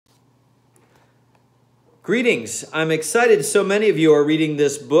Greetings. I'm excited so many of you are reading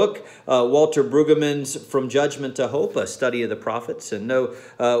this book, Walter Brueggemann's From Judgment to Hope, a study of the prophets. And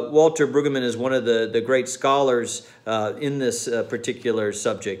Walter Brueggemann is one of the great scholars in this particular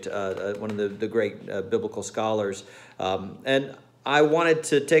subject, one of the great biblical scholars. And I wanted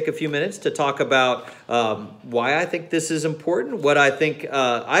to take a few minutes to talk about why I think this is important, what I think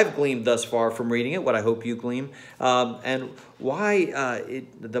I've gleaned thus far from reading it, what I hope you glean, and why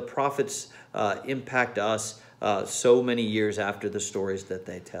the prophets impact us so many years after the stories that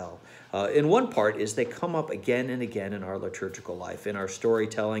they tell. In one part is they come up again and again in our liturgical life, in our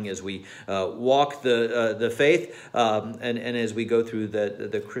storytelling as we walk the faith, and as we go through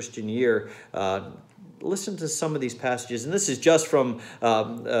the Christian year. Listen to some of these passages, and this is just from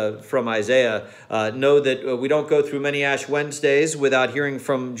Isaiah. Know that we don't go through many Ash Wednesdays without hearing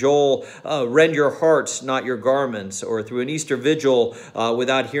from Joel, rend your hearts, not your garments, or through an Easter vigil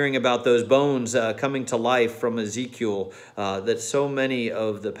without hearing about those bones coming to life from Ezekiel, that so many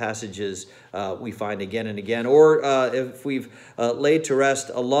of the passages we find again and again. Or if we've laid to rest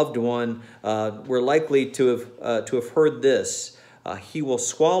a loved one, we're likely to have heard this, he will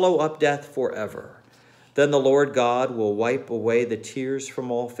swallow up death forever. Then the Lord God will wipe away the tears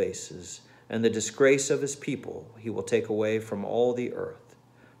from all faces, and the disgrace of his people he will take away from all the earth,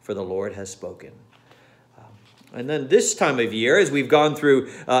 for the Lord has spoken. And then this time of year, as we've gone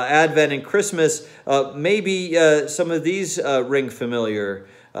through Advent and Christmas, maybe some of these ring familiar.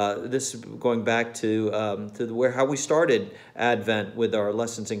 This going back to how we started Advent with our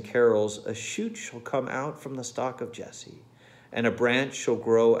lessons and carols. A shoot shall come out from the stock of Jesse, and a branch shall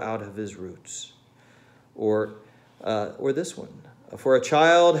grow out of his roots. Or this one, for a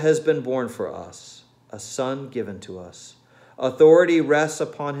child has been born for us, a son given to us. Authority rests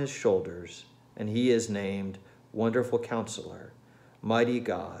upon his shoulders, and he is named Wonderful Counselor, Mighty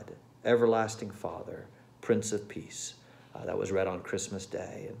God, Everlasting Father, Prince of Peace. That was read on Christmas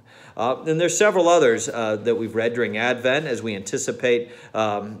Day. And there's several others that we've read during Advent as we anticipate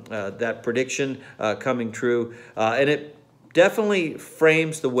that prediction coming true. And it definitely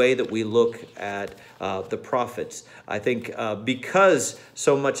frames the way that we look at the prophets. I think because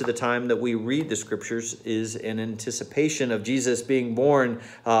so much of the time that we read the scriptures is in anticipation of Jesus being born,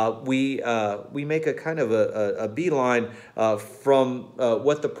 we make a kind of a beeline from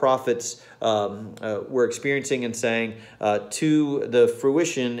what the prophets were experiencing and saying to the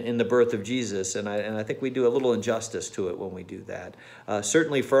fruition in the birth of Jesus. And I think we do a little injustice to it when we do that.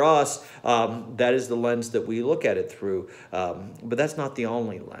 Certainly for us, that is the lens that we look at it through. But that's not the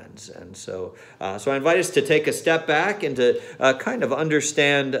only lens. And so I invite us to take a step back and to kind of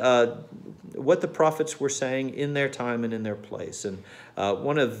understand what the prophets were saying in their time and in their place. And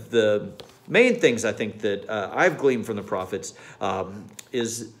one of the main things I think that I've gleaned from the prophets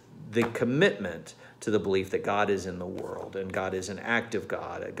is the commitment to the belief that God is in the world and God is an active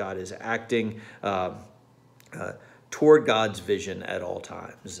God. God is acting toward God's vision at all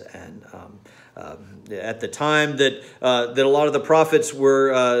times. And at the time that a lot of the prophets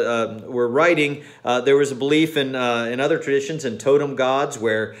were writing, there was a belief in other traditions in totem gods,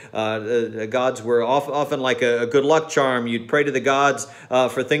 where gods were often like a good luck charm. You'd pray to the gods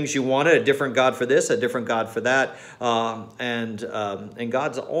for things you wanted, a different god for this, a different god for that, and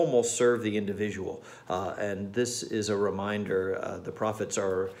gods almost serve the individual. And this is a reminder. The prophets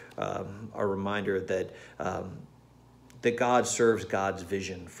are a reminder that God serves God's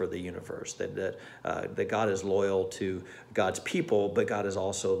vision for the universe, that God is loyal to God's people, but God is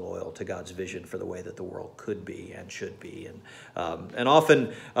also loyal to God's vision for the way that the world could be and should be. And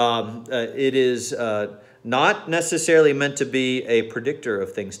often it is not necessarily meant to be a predictor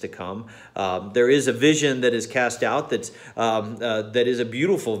of things to come. There is a vision that is cast out that is a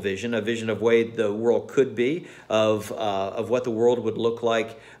beautiful vision, a vision of way the world could be, of what the world would look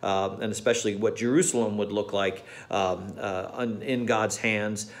like, and especially what Jerusalem would look like in God's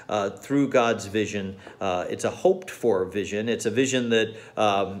hands through God's vision. It's a hoped-for vision. It's a vision that,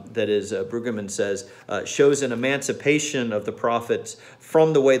 as Brueggemann says, shows an emancipation of the prophets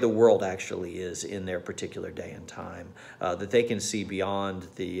from the way the world actually is in their particular day and time, that they can see beyond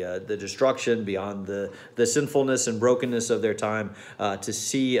the destruction, beyond the sinfulness and brokenness of their time, to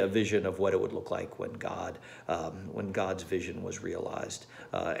see a vision of what it would look like when God's vision was realized,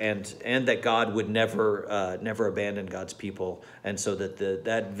 and that God would never abandon God's people, and so that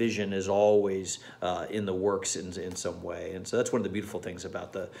that vision is always in the works in some way. And so that's one of the beautiful things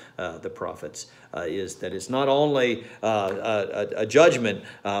about the prophets, is that it's not only a judgment,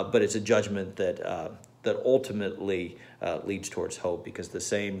 but it's a judgment that that ultimately leads towards hope, because the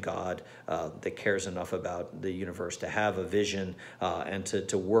same God that cares enough about the universe to have a vision and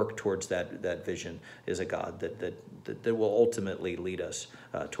to work towards that vision is a God that will ultimately lead us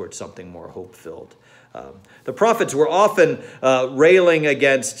towards something more hope-filled. The prophets were often railing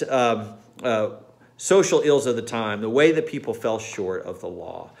against social ills of the time, the way that people fell short of the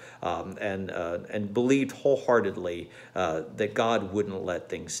law, and believed wholeheartedly that God wouldn't let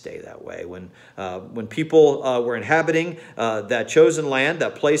things stay that way. When people were inhabiting that chosen land,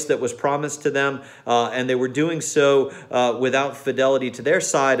 that place that was promised to them, and they were doing so without fidelity to their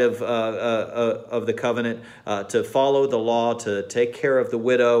side of the covenant, to follow the law, to take care of the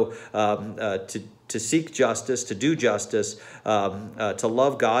widow, to seek justice, to do justice, to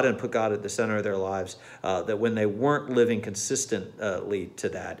love God and put God at the center of their lives, that when they weren't living consistently to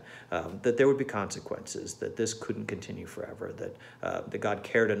that, that there would be consequences, that this couldn't continue forever, that God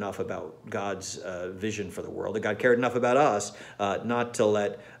cared enough about God's vision for the world, that God cared enough about us not to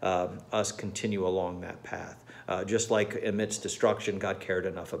let us continue along that path. Just like amidst destruction, God cared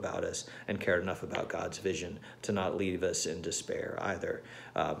enough about us and cared enough about God's vision to not leave us in despair either.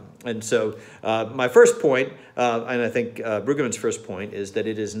 And so my first point, and I think Brueggemann's first point, is that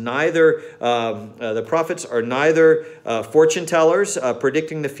it is neither, the prophets are neither fortune tellers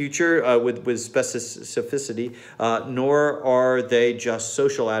predicting the future with specificity, nor are they just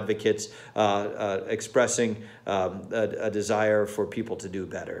social advocates expressing a desire for people to do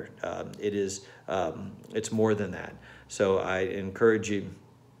better. It's more than that. So I encourage you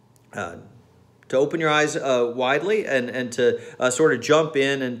to open your eyes widely and to sort of jump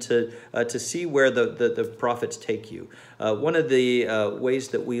in and to see where the prophets take you. One of the ways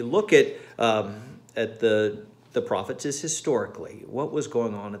that we look at the prophets is historically what was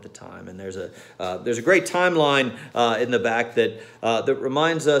going on at the time, and there's a great timeline in the back that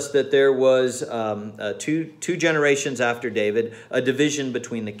reminds us that there was two generations after David a division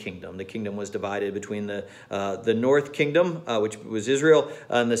between the kingdom. The kingdom was divided between the north kingdom, which was Israel,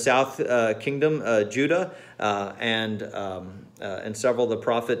 and the south kingdom, Judah, and several of the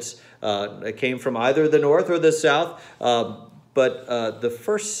prophets came from either the north or the south. But the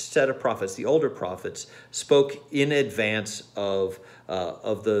first set of prophets, the older prophets, spoke in advance of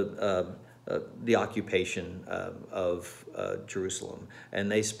the occupation of Jerusalem, and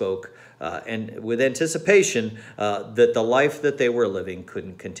they spoke and with anticipation that the life that they were living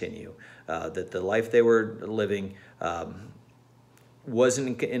couldn't continue, that the life they were living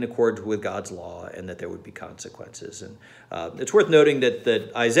wasn't in accord with God's law, and that there would be consequences. And it's worth noting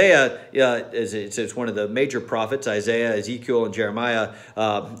that Isaiah it's one of the major prophets. Isaiah, Ezekiel, and Jeremiah.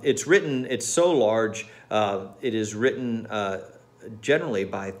 It's so large. It is written generally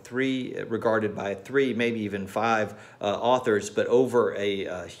regarded by three, maybe even five authors, but over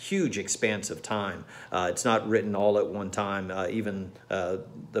a huge expanse of time. It's not written all at one time. Even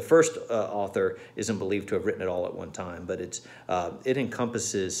the first author isn't believed to have written it all at one time, but it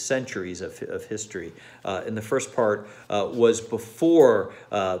encompasses centuries of history. And the first part was before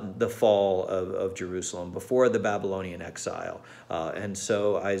the fall of Jerusalem, before the Babylonian exile. And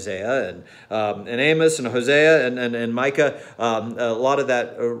so Isaiah and Amos and Hosea and Micah, a lot of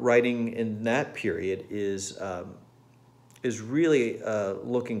that writing in that period is really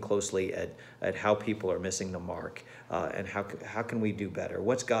looking closely at how people are missing the mark, and how can we do better?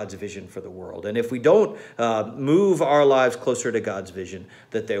 What's God's vision for the world? And if we don't move our lives closer to God's vision,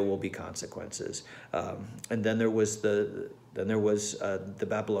 that there will be consequences. And then there was the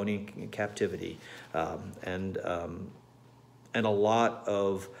Babylonian captivity, and a lot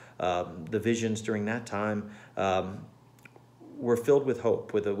of the visions during that time were filled with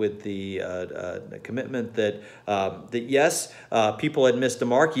hope, with the commitment that yes, people had missed the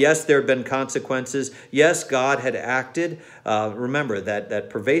mark. Yes, there had been consequences. Yes, God had acted. Remember that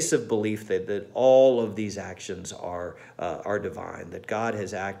pervasive belief that all of these actions are divine, that God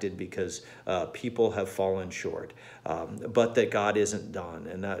has acted because people have fallen short, but that God isn't done,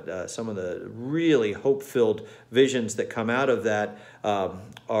 and that some of the really hope-filled visions that come out of that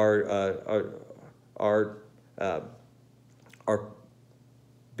are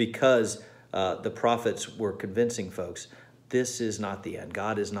because the prophets were convincing folks this is not the end.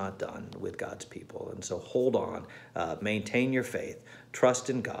 God is not done with God's people. And so hold on, maintain your faith, trust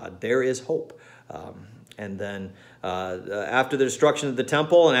in God. There is hope. And then after the destruction of the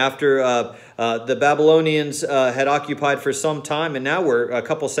temple and after the Babylonians had occupied for some time, and now we're a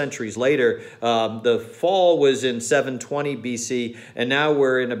couple centuries later, the fall was in 720 BC, and now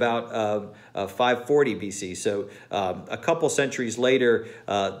we're in about 540 BC. So a couple centuries later,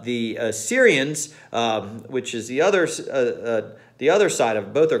 the Assyrians, which is the other side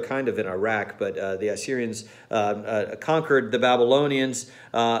of both are kind of in Iraq, but the Assyrians conquered the Babylonians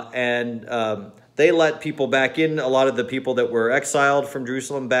and they let people back in, a lot of the people that were exiled from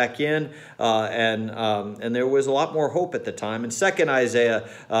Jerusalem back in, and there was a lot more hope at the time. And Second Isaiah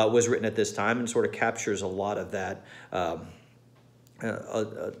was written at this time and sort of captures a lot of that.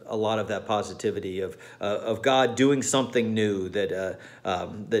 A lot of that positivity of God doing something new, that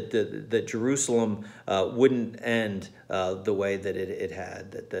Jerusalem wouldn't end the way that it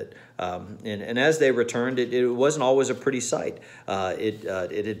had. And as they returned, it wasn't always a pretty sight.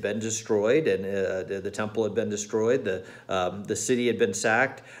 It had been destroyed, and the temple had been destroyed. The city had been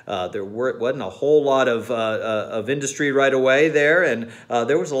sacked. There wasn't a whole lot of industry right away there, and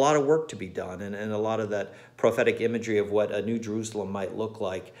there was a lot of work to be done, and a lot of that prophetic imagery of what a new Jerusalem might look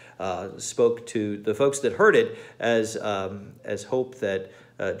like spoke to the folks that heard it as hope that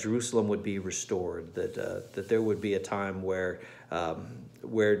Jerusalem would be restored, that there would be a time where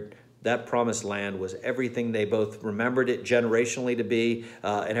that promised land was everything they both remembered it generationally to be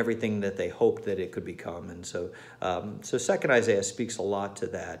and everything that they hoped that it could become. And so Second Isaiah speaks a lot to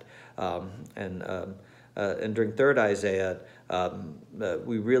that. And during Third Isaiah,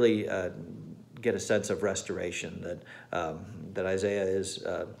 we really get a sense of restoration, that Isaiah is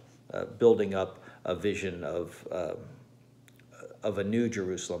building up a vision of a new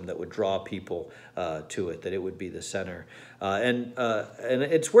Jerusalem that would draw people to it, that it would be the center. And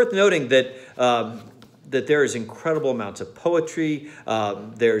it's worth noting that there is incredible amounts of poetry,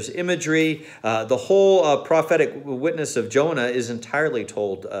 there's imagery. The whole prophetic witness of Jonah is entirely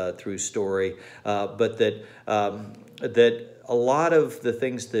told through story, but that a lot of the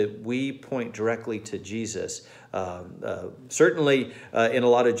things that we point directly to Jesus, certainly in a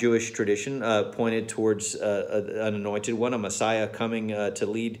lot of Jewish tradition, pointed towards an anointed one, a Messiah coming to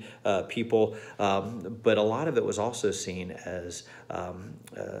lead people. But a lot of it was also seen as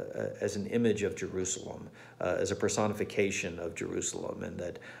an image of Jerusalem, as a personification of Jerusalem, and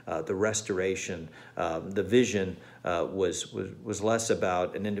that the restoration, the vision was less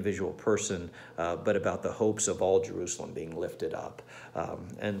about an individual person, but about the hopes of all Jerusalem being lifted up.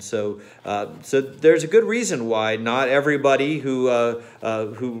 And so there's a good reason why not everybody who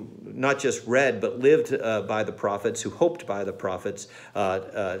not just read but lived by the prophets, who hoped by the prophets,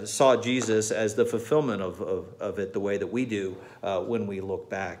 saw Jesus as the fulfillment of it the way that we do when we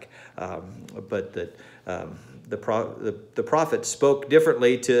look back. But that the prophets spoke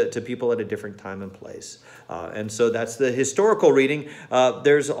differently to people at a different time and place. And so that's the historical reading.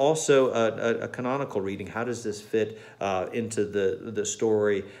 There's also a canonical reading. How does this fit into the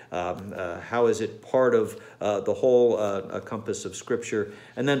story? How is it part of the whole compass of Scripture?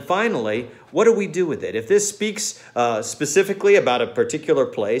 And then finally, what do we do with it? If this speaks specifically about a particular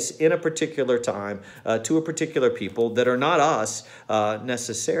place, in a particular time, to a particular people that are not us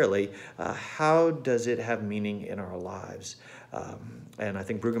necessarily, how does it have meaning in our lives? And I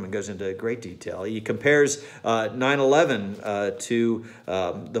think Brueggemann goes into great detail. He compares 9/11 to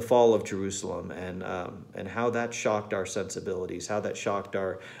the fall of Jerusalem, and how that shocked our sensibilities, how that shocked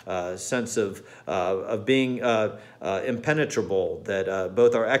our sense of being impenetrable. That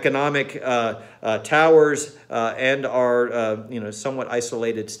both our economic towers and our somewhat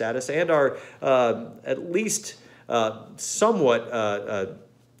isolated status, and our at least somewhat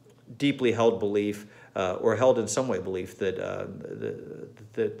deeply held belief. Or held in some way belief that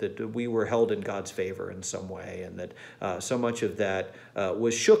we were held in God's favor in some way, and that so much of that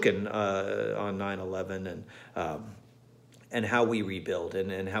was shooken on 9/11, and how we rebuild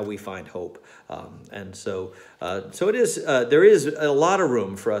and how we find hope. And so it is. There is a lot of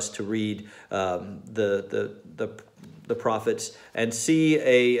room for us to read the prophets and see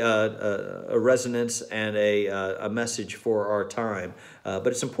a resonance and a message for our time. But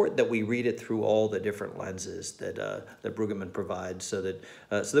it's important that we read it through all the different lenses that Brueggemann provides, so that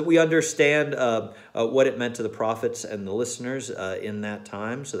we understand what it meant to the prophets and the listeners in that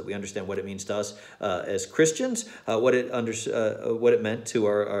time, so that we understand what it means to us as Christians, what it meant to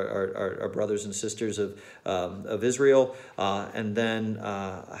our brothers and sisters of Israel, and then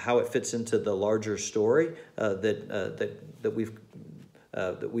how it fits into the larger story that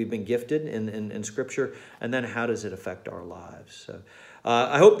we've been gifted in Scripture, and then how does it affect our lives? So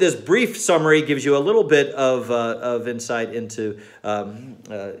I hope this brief summary gives you a little bit of insight into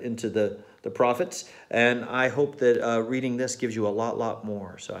the prophets, and I hope that reading this gives you a lot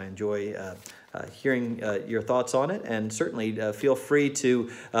more. So I enjoy hearing your thoughts on it, and certainly feel free to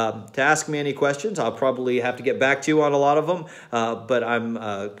ask me any questions. I'll probably have to get back to you on a lot of them, but I'm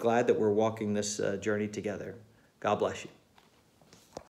glad that we're walking this journey together. God bless you.